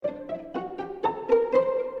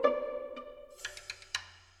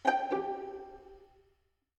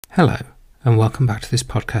Hello, and welcome back to this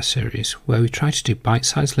podcast series where we try to do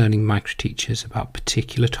bite-sized learning micro-teachers about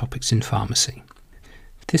particular topics in pharmacy.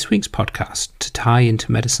 This week's podcast, to tie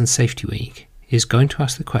into Medicine Safety Week, is going to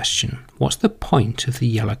ask the question, what's the point of the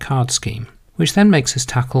yellow card scheme? Which then makes us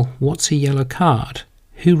tackle, what's a yellow card?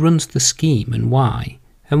 Who runs the scheme and why?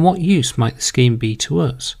 And what use might the scheme be to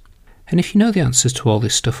us? And if you know the answers to all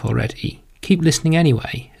this stuff already, keep listening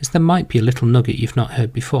anyway, as there might be a little nugget you've not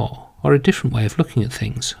heard before, or a different way of looking at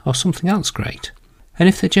things, or something else great. And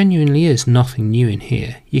if there genuinely is nothing new in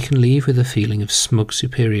here, you can leave with a feeling of smug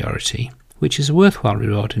superiority, which is a worthwhile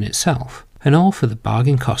reward in itself, and all for the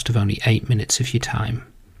bargain cost of only 8 minutes of your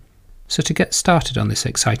time. So to get started on this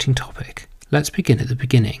exciting topic, let's begin at the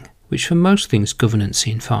beginning, which for most things governance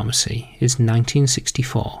in pharmacy is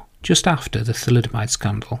 1964, just after the thalidomide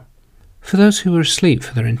scandal. For those who were asleep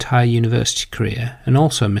for their entire university career and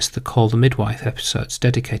also missed the Call the Midwife episodes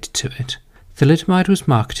dedicated to it, thalidomide was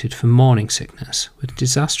marketed for morning sickness with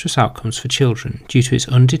disastrous outcomes for children due to its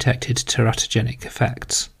undetected teratogenic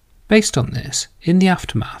effects. Based on this, in the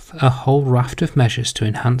aftermath, a whole raft of measures to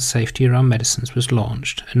enhance safety around medicines was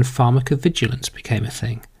launched and pharmacovigilance became a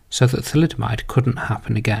thing, so that thalidomide couldn't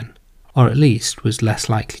happen again, or at least was less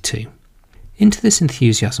likely to. Into this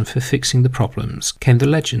enthusiasm for fixing the problems came the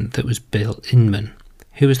legend that was Bill Inman,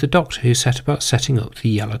 who was the doctor who set about setting up the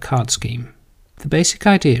yellow card scheme. The basic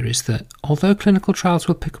idea is that, although clinical trials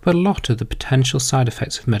will pick up a lot of the potential side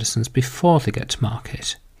effects of medicines before they get to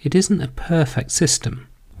market, it isn't a perfect system.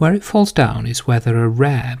 Where it falls down is where there are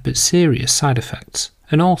rare but serious side effects,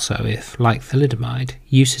 and also if, like thalidomide,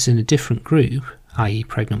 use is in a different group, i.e.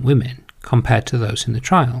 pregnant women, compared to those in the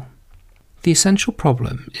trial. The essential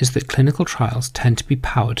problem is that clinical trials tend to be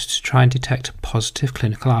powered to try and detect a positive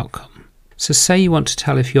clinical outcome. So say you want to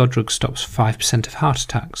tell if your drug stops 5% of heart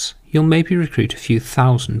attacks, you'll maybe recruit a few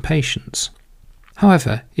thousand patients.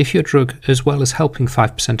 However, if your drug, as well as helping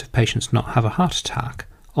 5% of patients not have a heart attack,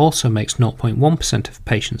 also makes 0.1% of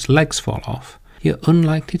patients' legs fall off, you're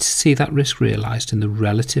unlikely to see that risk realised in the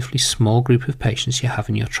relatively small group of patients you have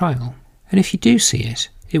in your trial. And if you do see it,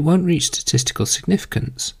 it won't reach statistical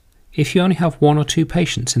significance. If you only have 1 or 2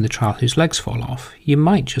 patients in the trial whose legs fall off, you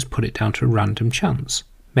might just put it down to random chance.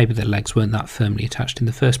 Maybe their legs weren't that firmly attached in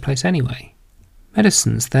the first place anyway.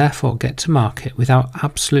 Medicines therefore get to market without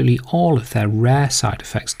absolutely all of their rare side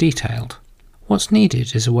effects detailed. What's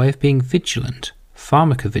needed is a way of being vigilant,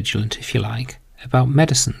 pharmacovigilant if you like, about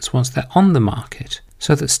medicines once they're on the market,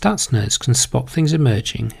 so that stats nerds can spot things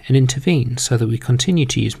emerging and intervene so that we continue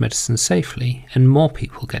to use medicines safely and more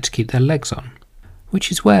people get to keep their legs on. Which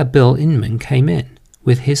is where Bill Inman came in,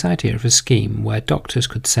 with his idea of a scheme where doctors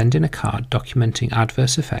could send in a card documenting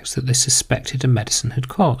adverse effects that they suspected a medicine had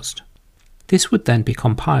caused. This would then be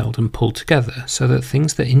compiled and pulled together so that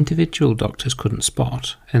things that individual doctors couldn't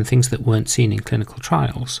spot, and things that weren't seen in clinical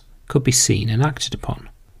trials, could be seen and acted upon.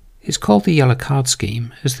 It's called the yellow card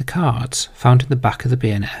scheme, as the cards, found in the back of the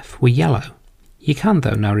BNF, were yellow. You can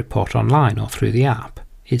though now report online or through the app.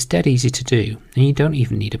 It's dead easy to do, and you don't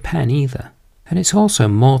even need a pen either. And it's also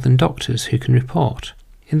more than doctors who can report.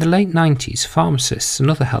 In the late 90s, pharmacists and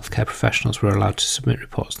other healthcare professionals were allowed to submit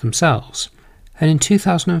reports themselves. And in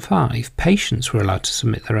 2005, patients were allowed to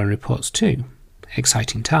submit their own reports too.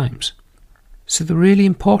 Exciting times. So the really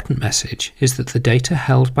important message is that the data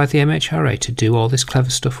held by the MHRA to do all this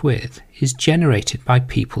clever stuff with is generated by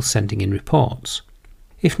people sending in reports.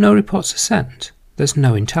 If no reports are sent, there's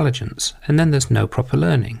no intelligence, and then there's no proper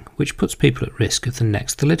learning, which puts people at risk of the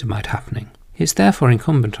next thalidomide happening. It's therefore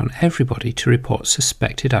incumbent on everybody to report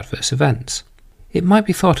suspected adverse events. It might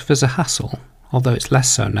be thought of as a hassle, although it's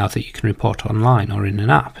less so now that you can report online or in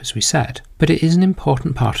an app, as we said, but it is an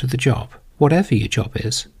important part of the job, whatever your job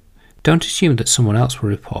is. Don't assume that someone else will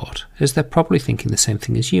report, as they're probably thinking the same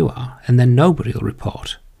thing as you are, and then nobody will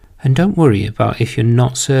report. And don't worry about if you're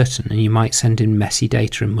not certain and you might send in messy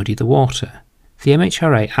data and muddy the water. The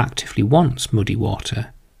MHRA actively wants muddy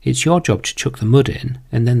water. It's your job to chuck the mud in,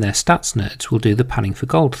 and then their stats nerds will do the panning for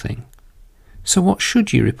gold thing. So what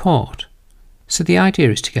should you report? So the idea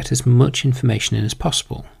is to get as much information in as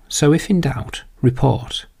possible, so if in doubt,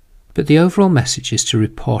 report. But the overall message is to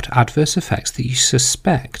report adverse effects that you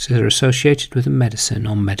suspect are associated with a medicine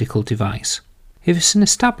or medical device. If it's an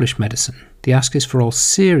established medicine, the ask is for all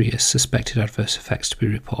serious suspected adverse effects to be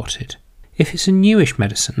reported. If it's a newish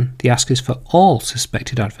medicine, the ask is for all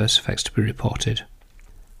suspected adverse effects to be reported.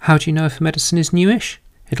 How do you know if a medicine is newish?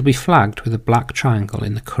 It'll be flagged with a black triangle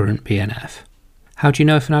in the current BNF. How do you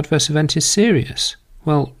know if an adverse event is serious?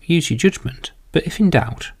 Well, use your judgment, but if in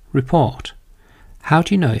doubt, report. How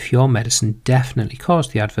do you know if your medicine definitely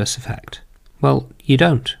caused the adverse effect? Well, you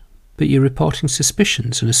don't, but you're reporting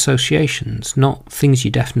suspicions and associations, not things you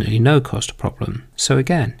definitely know caused a problem. So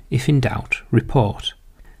again, if in doubt, report.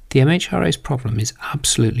 The MHRA's problem is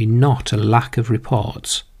absolutely not a lack of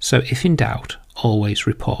reports, so if in doubt, always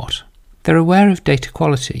report. They're aware of data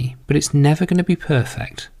quality, but it's never going to be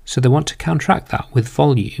perfect, so they want to counteract that with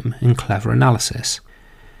volume and clever analysis.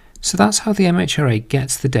 So that's how the MHRA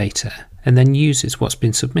gets the data and then uses what's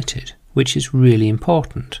been submitted, which is really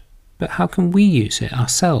important. But how can we use it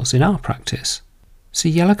ourselves in our practice? So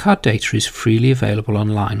Yellow Card data is freely available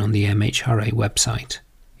online on the MHRA website.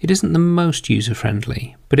 It isn't the most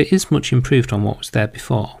user-friendly, but it is much improved on what was there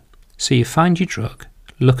before. So you find your drug,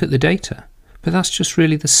 look at the data, but that's just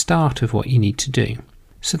really the start of what you need to do.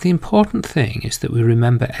 So the important thing is that we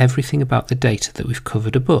remember everything about the data that we've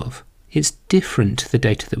covered above. It's different to the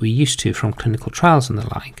data that we're used to from clinical trials and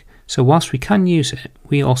the like, so whilst we can use it,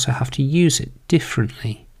 we also have to use it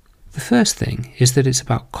differently. The first thing is that it's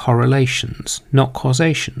about correlations, not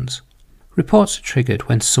causations. Reports are triggered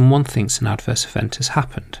when someone thinks an adverse event has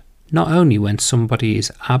happened, not only when somebody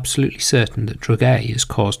is absolutely certain that drug A has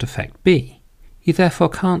caused effect B. You therefore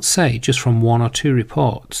can't say just from 1 or 2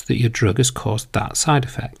 reports that your drug has caused that side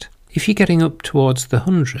effect. If you're getting up towards the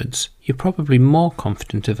hundreds, you're probably more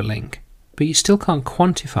confident of a link, but you still can't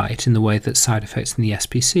quantify it in the way that side effects in the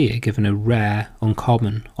SPC are given a rare,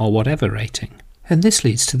 uncommon, or whatever rating. And this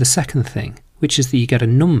leads to the second thing, which is that you get a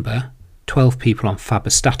number, 12 people on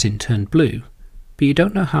Fabistatin turned blue, but you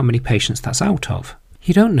don't know how many patients that's out of.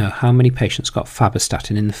 You don't know how many patients got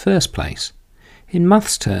Fabistatin in the first place. In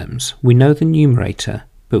maths terms, we know the numerator,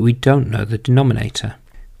 but we don't know the denominator.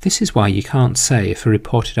 This is why you can't say if a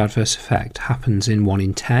reported adverse effect happens in 1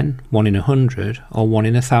 in 10, 1 in 100, or 1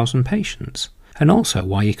 in 1,000 patients, and also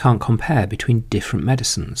why you can't compare between different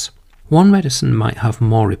medicines. One medicine might have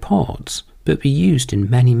more reports, but be used in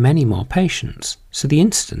many, many more patients, so the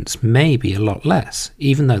incidence may be a lot less,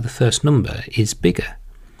 even though the first number is bigger.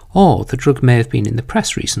 Or the drug may have been in the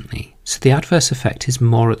press recently, so the adverse effect is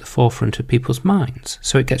more at the forefront of people's minds,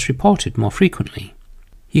 so it gets reported more frequently.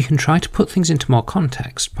 You can try to put things into more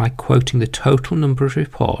context by quoting the total number of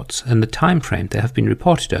reports and the time frame they have been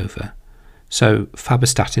reported over. So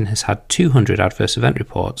Fabistatin has had 200 adverse event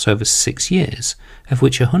reports over 6 years, of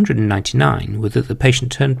which 199 were that the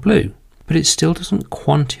patient turned blue, but it still doesn't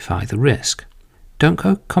quantify the risk. Don't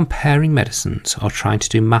go comparing medicines or trying to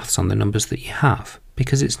do maths on the numbers that you have,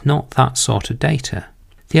 because it's not that sort of data.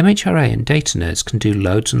 The MHRA and data nerds can do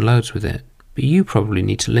loads and loads with it, but you probably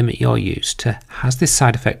need to limit your use to has this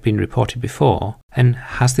side effect been reported before, and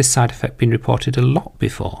has this side effect been reported a lot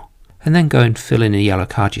before, and then go and fill in a yellow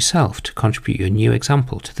card yourself to contribute your new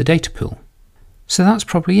example to the data pool. So that's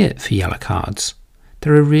probably it for yellow cards.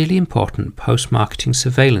 They're a really important post-marketing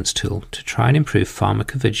surveillance tool to try and improve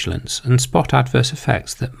pharmacovigilance and spot adverse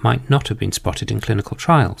effects that might not have been spotted in clinical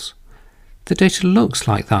trials. The data looks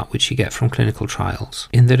like that which you get from clinical trials,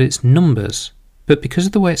 in that it's numbers, but because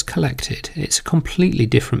of the way it's collected, it's a completely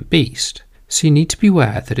different beast. So you need to be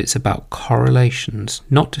aware that it's about correlations,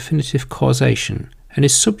 not definitive causation, and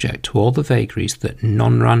is subject to all the vagaries that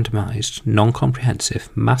non-randomised, non-comprehensive,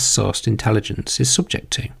 mass-sourced intelligence is subject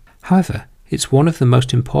to. However, it's one of the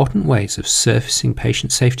most important ways of surfacing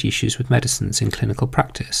patient safety issues with medicines in clinical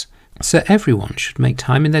practice, so everyone should make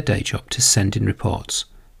time in their day job to send in reports.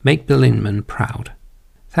 Make Bill Inman proud.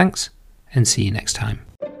 Thanks, and see you next time.